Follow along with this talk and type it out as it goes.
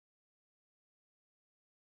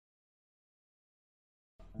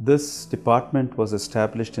This department was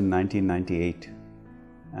established in 1998,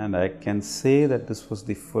 and I can say that this was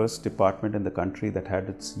the first department in the country that had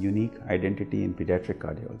its unique identity in pediatric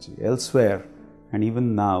cardiology. Elsewhere, and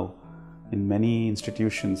even now, in many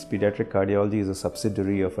institutions, pediatric cardiology is a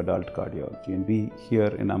subsidiary of adult cardiology, and we here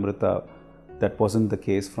in Amrita, that wasn't the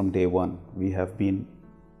case from day one. We have been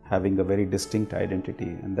having a very distinct identity,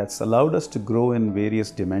 and that's allowed us to grow in various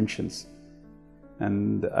dimensions.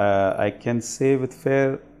 And I can say with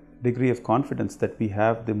fair degree of confidence that we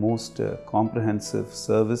have the most comprehensive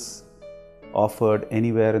service offered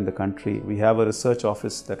anywhere in the country. We have a research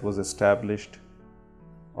office that was established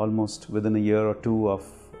almost within a year or two of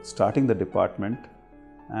starting the department,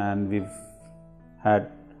 and we've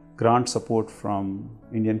had grant support from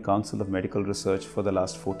Indian Council of Medical Research for the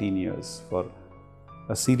last 14 years for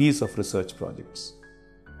a series of research projects.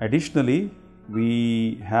 Additionally,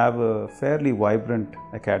 we have a fairly vibrant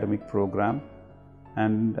academic program,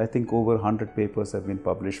 and I think over 100 papers have been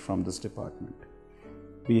published from this department.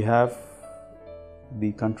 We have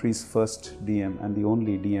the country's first DM and the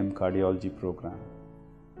only DM cardiology program,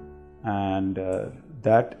 and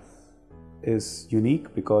that is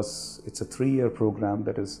unique because it's a 3-year program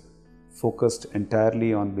that is focused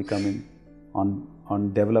entirely on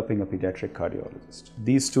developing a pediatric cardiologist.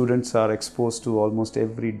 These students are exposed to almost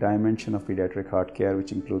every dimension of pediatric heart care,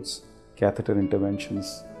 which includes catheter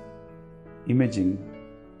interventions, imaging,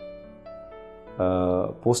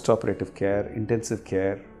 post-operative care, intensive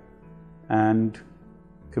care, and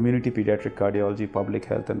community pediatric cardiology, public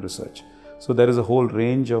health and research. So there is a whole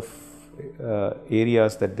range of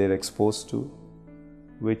areas that they're exposed to,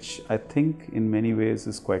 which I think in many ways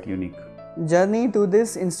is quite unique. Journey to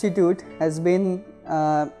this institute has been,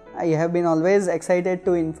 I have been always excited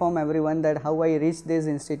to inform everyone that how I reached this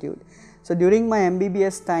institute. So during my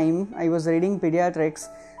MBBS time, I was reading pediatrics,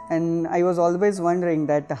 and I was always wondering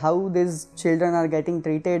that how these children are getting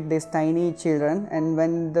treated, these tiny children, and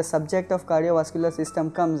when the subject of cardiovascular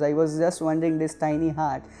system comes, I was just wondering this tiny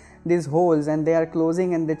heart, these holes, and they are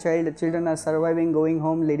closing, and the children are surviving, going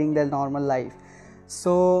home, leading their normal life.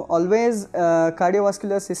 So always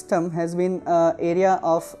cardiovascular system has been an area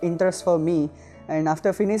of interest for me, and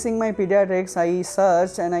after finishing my pediatrics, I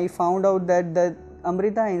searched and I found out that the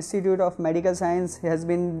Amrita Institute of Medical Science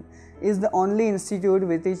is the only institute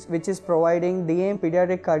which is providing DM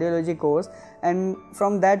Pediatric Cardiology course, and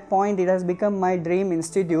from that point it has become my dream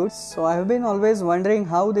institute. So I have been always wondering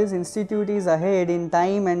how this institute is ahead in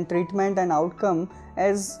time and treatment and outcome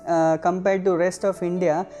as compared to rest of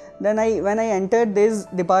India. Then when I entered this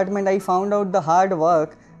department, I found out the hard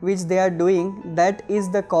work which they are doing, that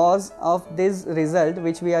is the cause of this result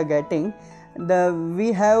which we are getting.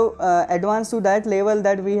 We have advanced to that level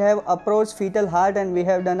that we have approached fetal heart and we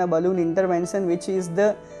have done a balloon intervention, which is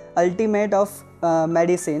the ultimate of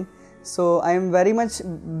medicine. So I am very much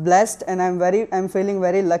blessed, and I'm feeling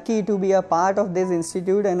very lucky to be a part of this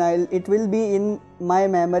institute, and it will be in my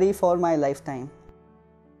memory for my lifetime.